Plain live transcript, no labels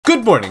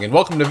Good morning and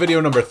welcome to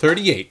video number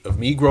 38 of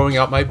me growing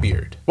out my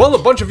beard. Well,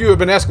 a bunch of you have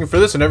been asking for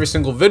this in every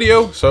single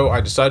video, so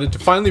I decided to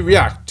finally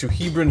react to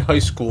Hebron High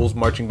School's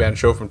marching band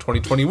show from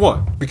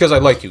 2021. Because I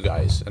like you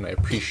guys, and I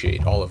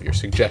appreciate all of your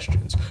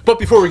suggestions. But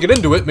before we get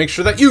into it, make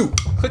sure that you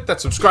click that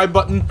subscribe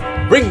button,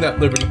 ring that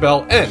Liberty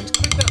Bell, and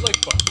click that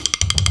like button.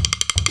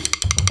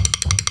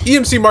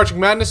 EMC Marching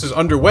Madness is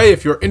underway.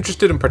 If you're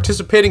interested in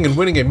participating and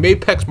winning a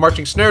Mapex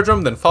marching snare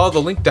drum, then follow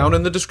the link down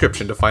in the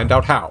description to find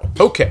out how.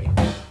 Okay.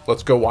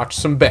 Let's go watch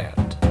some band.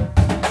 We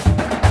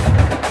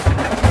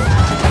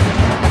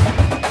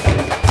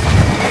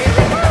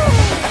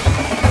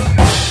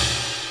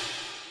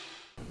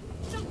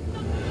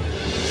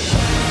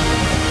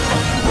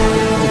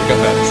got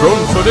that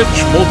drone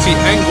footage,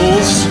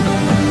 multi-angles.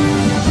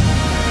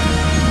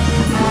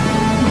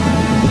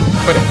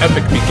 Quite an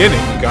epic beginning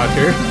we got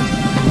here.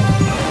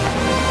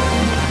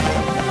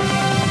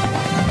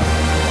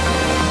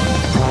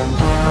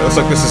 It looks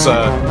like this is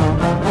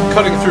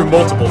cutting through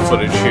multiple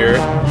footage here.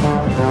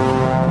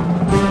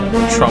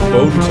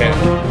 Trombone cam.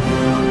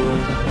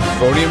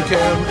 Phonium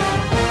cam.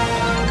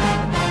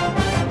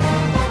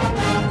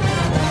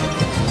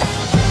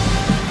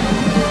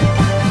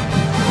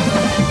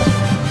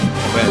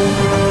 Man.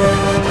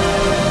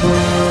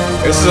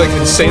 This is like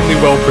insanely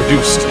well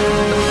produced.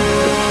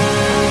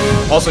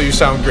 Also, you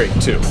sound great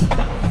too.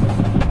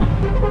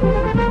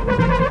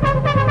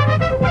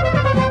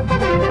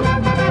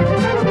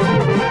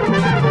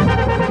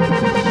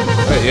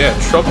 Yeah,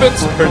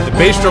 trumpets. Heard the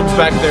bass drums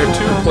back there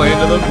too, playing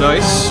to them.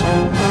 Nice.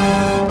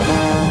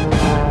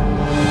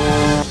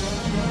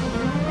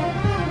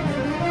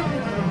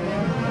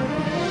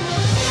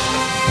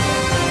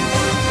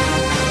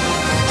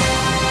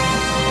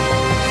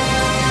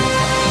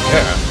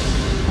 Yeah.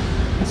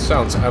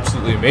 Sounds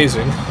absolutely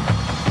amazing.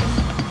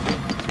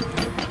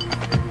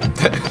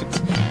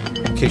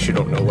 In case you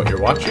don't know what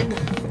you're watching.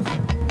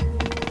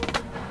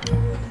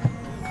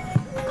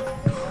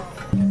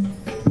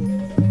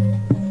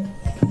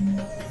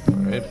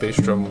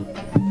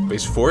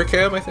 Bass 4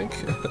 cam, I think.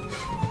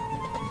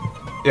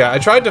 Yeah, I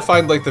tried to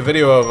find like the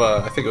video of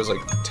I think it was like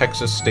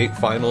Texas State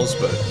Finals,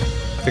 but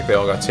I think they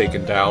all got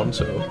taken down.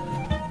 So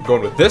I'm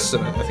going with this,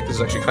 and I think this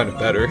is actually kind of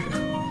better.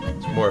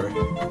 It's more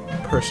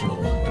personal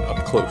and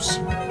up close.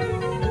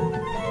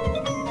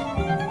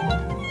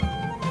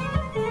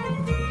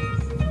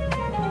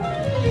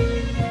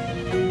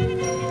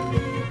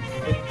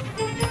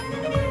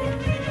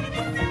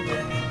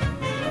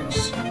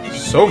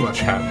 So much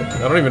happening.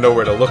 I don't even know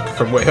where to look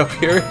from way up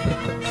here.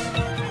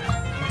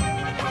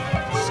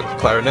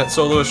 Clarinet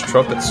soloist,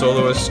 trumpet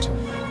soloist,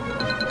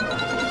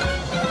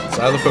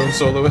 xylophone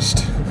soloist.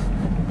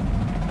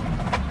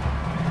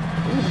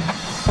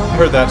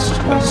 Heard that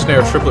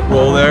snare triplet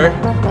roll there.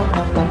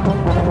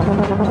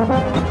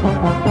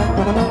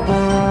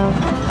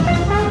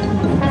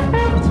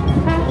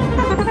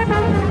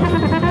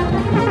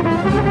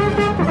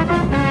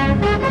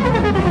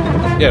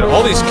 Yeah,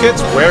 all these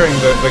kids wearing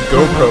the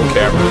GoPro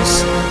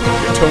cameras.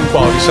 Your tone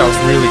quality sounds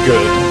really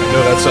good. I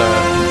know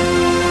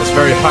that's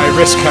very high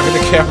risk having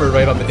the camera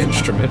right on the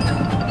instrument.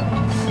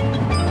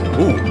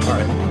 Ooh,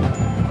 alright.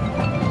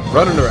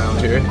 Running around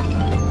here.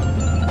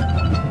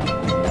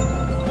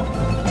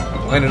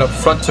 Line it up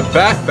front to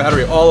back,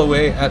 battery all the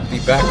way at the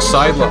back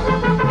sideline.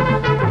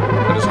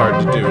 That is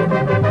hard to do.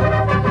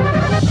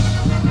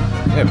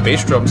 Yeah,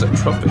 bass drums and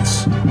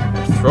trumpets.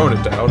 Throwing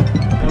it down.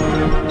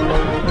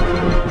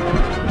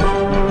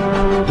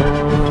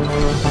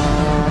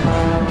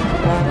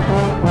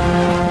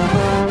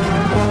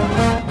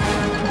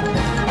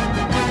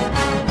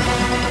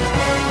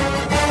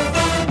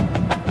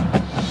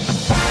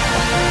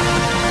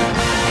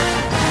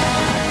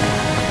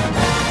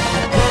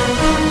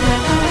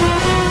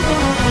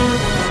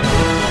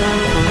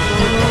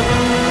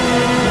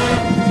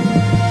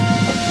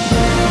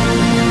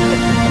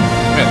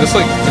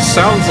 This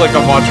sounds like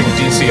I'm watching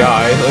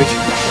DCI. Like,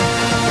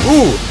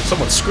 ooh,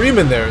 someone's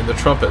screaming there in the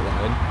trumpet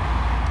line.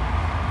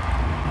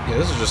 Yeah,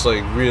 this is just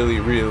like really,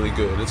 really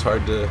good. It's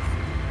hard to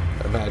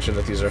imagine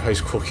that these are high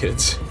school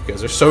kids. You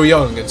guys are so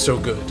young and so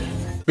good.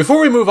 Before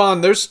we move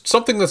on, there's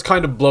something that's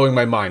kind of blowing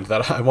my mind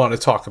that I want to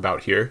talk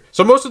about here.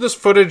 So most of this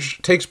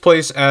footage takes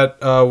place at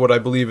what I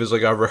believe is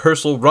like a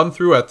rehearsal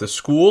run-through at the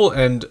school,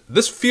 and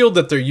this field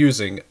that they're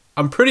using,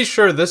 I'm pretty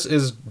sure this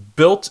is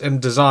built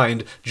and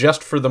designed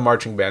just for the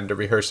marching band to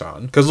rehearse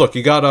on. Because look,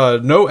 you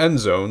got no end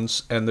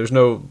zones, and there's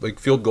no like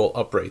field goal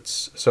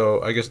uprights.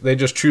 So I guess they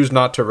just choose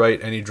not to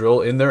write any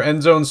drill in their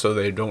end zone, so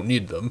they don't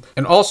need them.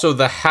 And also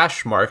the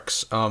hash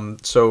marks,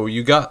 so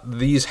you got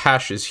these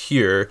hashes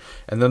here,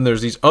 and then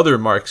there's these other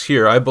marks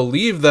here. I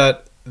believe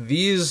that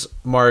these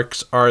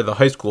marks are the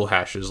high school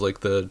hashes,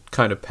 like the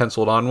kind of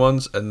penciled on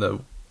ones, and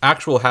the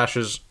actual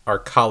hashes are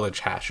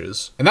college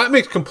hashes. And that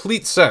makes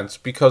complete sense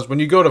because when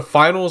you go to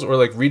finals or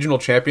like regional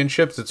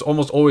championships, it's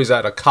almost always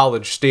at a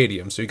college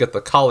stadium. So you get the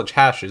college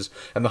hashes,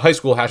 and the high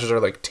school hashes are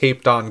like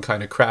taped on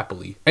kind of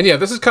crappily. And yeah,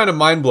 this is kind of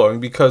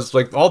mind-blowing because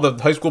like all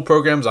the high school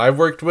programs I've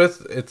worked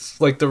with, it's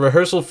like the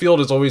rehearsal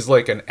field is always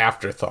like an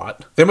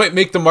afterthought. They might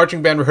make the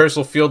marching band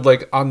rehearsal field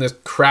like on this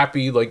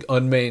crappy, like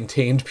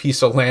unmaintained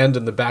piece of land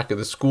in the back of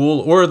the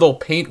school, or they'll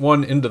paint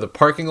one into the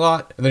parking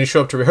lot, and then you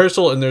show up to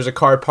rehearsal and there's a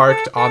car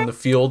parked on the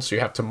field, so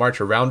you have to march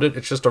around it.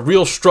 It's just a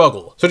real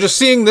struggle. So just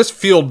seeing this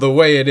field the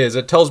way it is,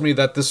 it tells me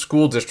that this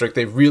school district,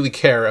 they really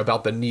care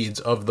about the needs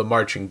of the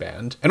marching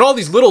band. And all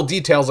these little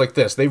details like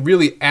this, they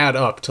really add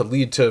up to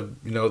lead to,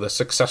 you know, the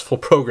successful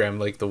program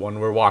like the one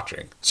we're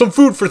watching. Some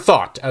food for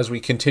thought as we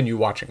continue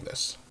watching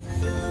this.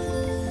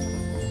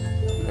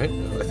 Alright,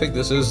 I think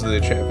this is the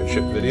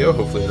championship video.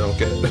 Hopefully I don't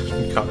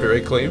get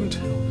copyright claimed.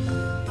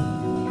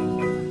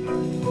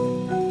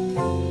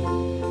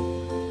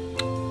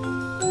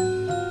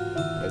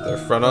 Their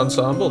front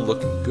ensemble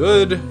looking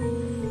good.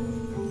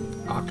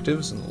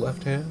 Octaves in the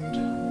left hand.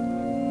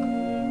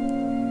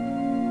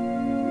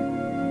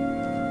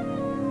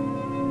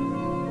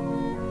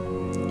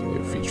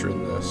 Okay,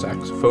 featuring the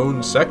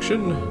saxophone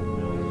section.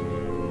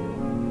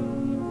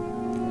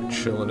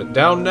 Chilling it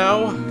down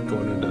now,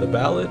 going into the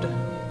ballad.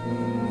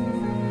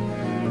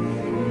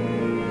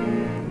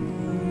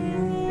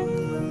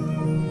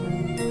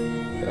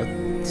 That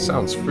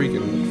sounds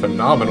freaking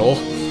phenomenal.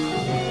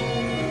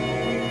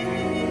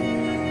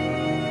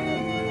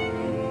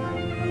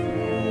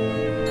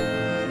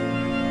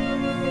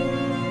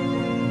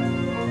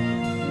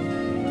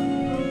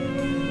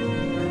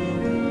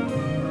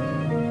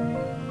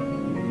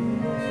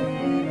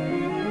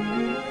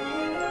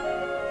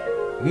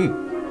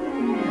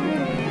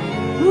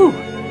 Woo!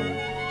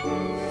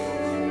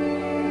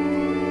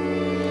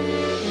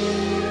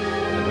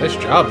 Nice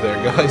job there,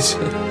 guys.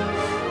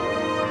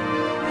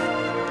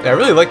 Yeah, I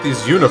really like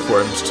these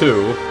uniforms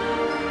too.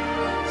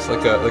 It's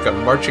like a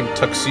marching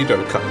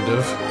tuxedo kind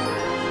of.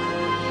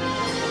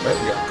 Right,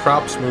 we got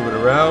props moving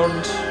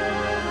around.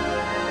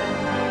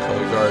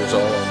 Color guard's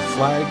all on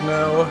flag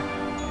now.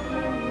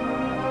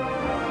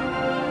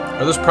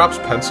 Are those props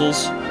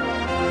pencils?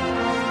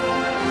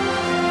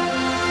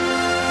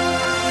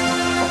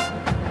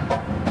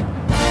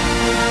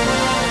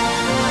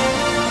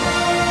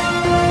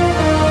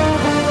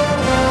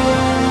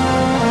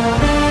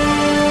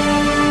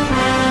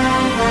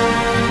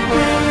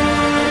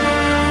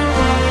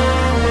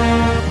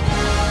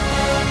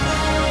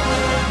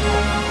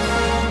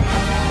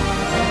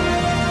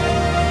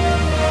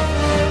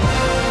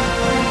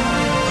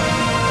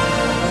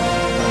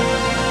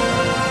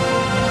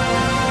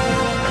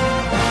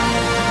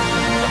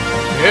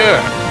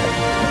 Yeah!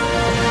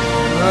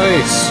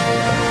 Nice!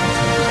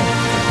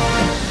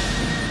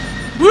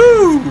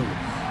 Woo!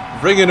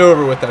 Ringing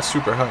over with that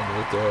super high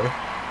note there.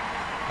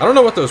 I don't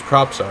know what those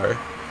props are.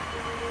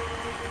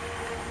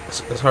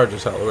 It's hard to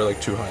tell. We're like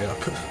too high up.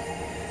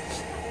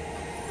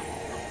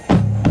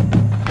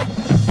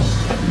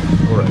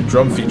 Alright,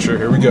 drum feature.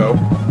 Here we go.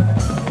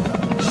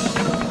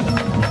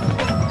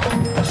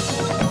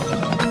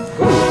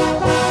 Ooh.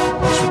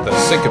 Just with the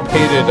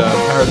syncopated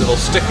paradiddle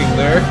sticking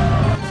there.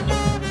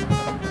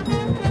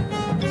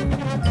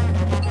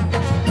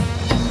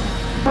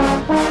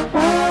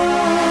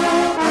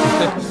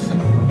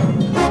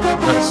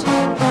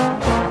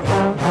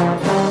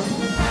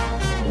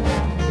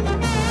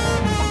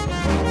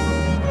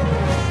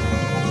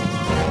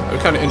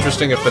 Kind of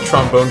interesting if the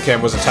trombone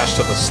cam was attached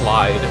to the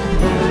slide.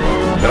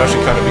 That'd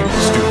actually kind of be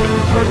stupid,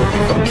 but it would be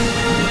fun.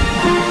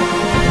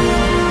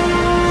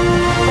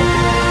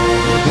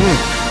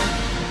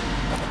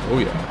 Oh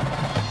yeah.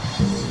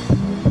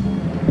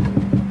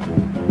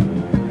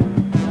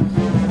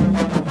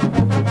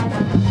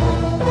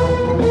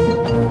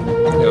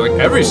 Yeah, like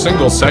every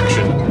single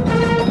section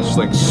is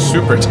like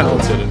super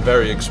talented and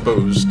very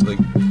exposed. Like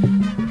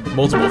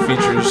multiple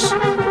features.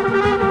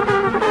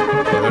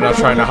 They're not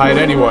trying to hide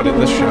anyone in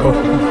this show.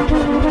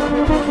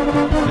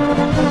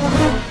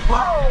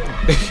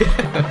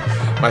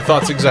 My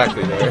thoughts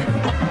exactly there.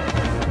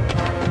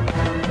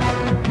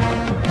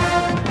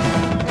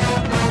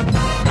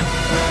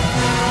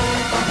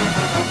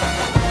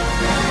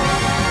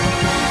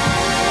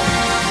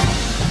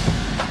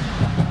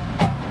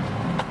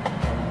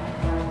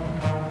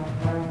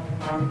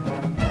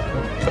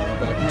 Cut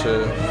back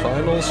to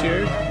finals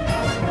here.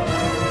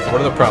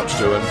 What are the props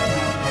doing?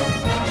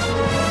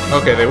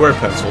 Okay, they were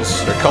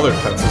pencils. They're colored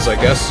pencils, I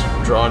guess.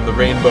 Drawing the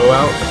rainbow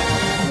out.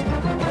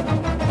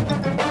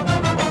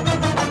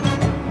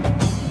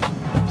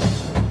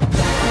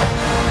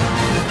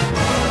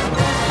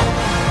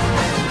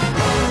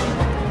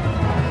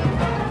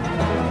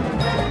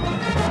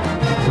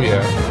 Oh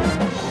yeah.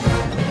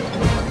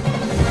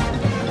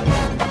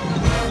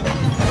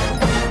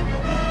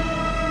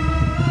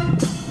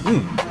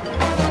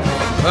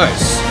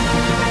 Nice.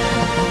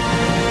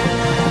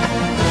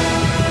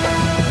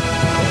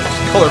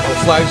 Colorful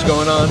flags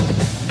going on.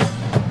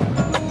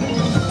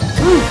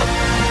 Woo.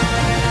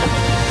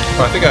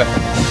 I think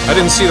I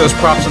didn't see those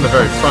props in the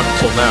very front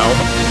until now.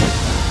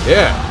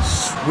 Yeah,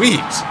 sweet.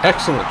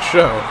 Excellent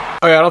show.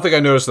 Oh yeah, I don't think I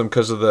noticed them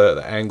because of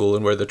the angle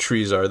and where the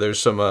trees are. There's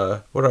some,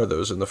 what are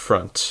those in the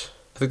front?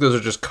 I think those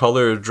are just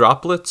color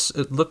droplets,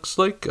 it looks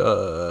like.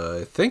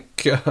 I think.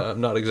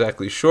 I'm not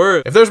exactly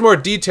sure. If there's more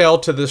detail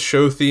to this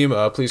show theme,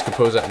 please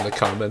compose that in the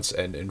comments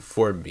and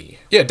inform me.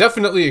 Yeah,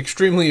 definitely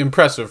extremely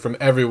impressive from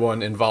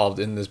everyone involved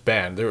in this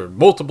band. There were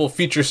multiple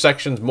feature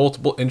sections,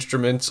 multiple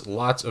instruments,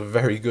 lots of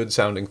very good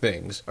sounding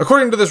things.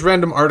 According to this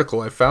random article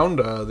I found,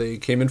 they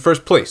came in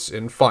first place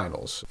in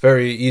finals.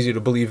 Very easy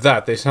to believe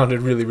that. They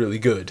sounded really, really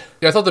good.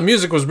 Yeah, I thought the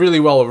music was really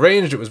well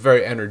arranged. It was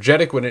very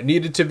energetic when it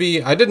needed to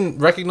be. I didn't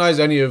recognize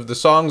any of the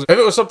songs. If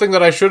it was something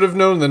that I should have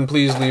known, then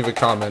please leave a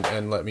comment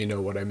and let me know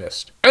what I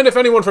missed. And if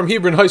anyone from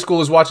Hebron High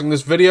School is watching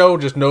this video,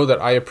 just know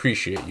that I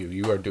appreciate you.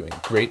 You are doing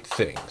great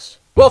things.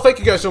 Well, thank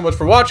you guys so much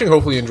for watching.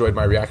 Hopefully you enjoyed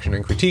my reaction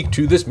and critique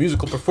to this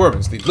musical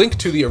performance. The link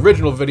to the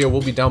original video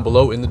will be down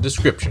below in the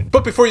description.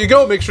 But before you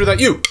go, make sure that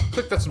you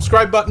click that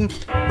subscribe button,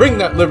 ring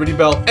that Liberty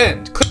Bell,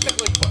 and click that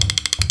like button.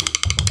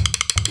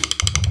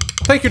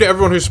 Thank you to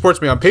everyone who supports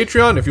me on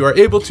Patreon. If you are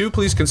able to,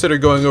 please consider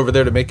going over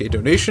there to make a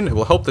donation. It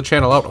will help the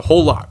channel out a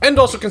whole lot. And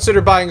also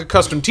consider buying a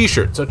custom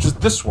t-shirt, such as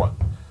this one.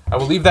 I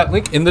will leave that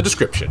link in the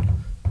description.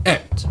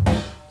 And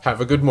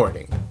have a good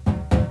morning.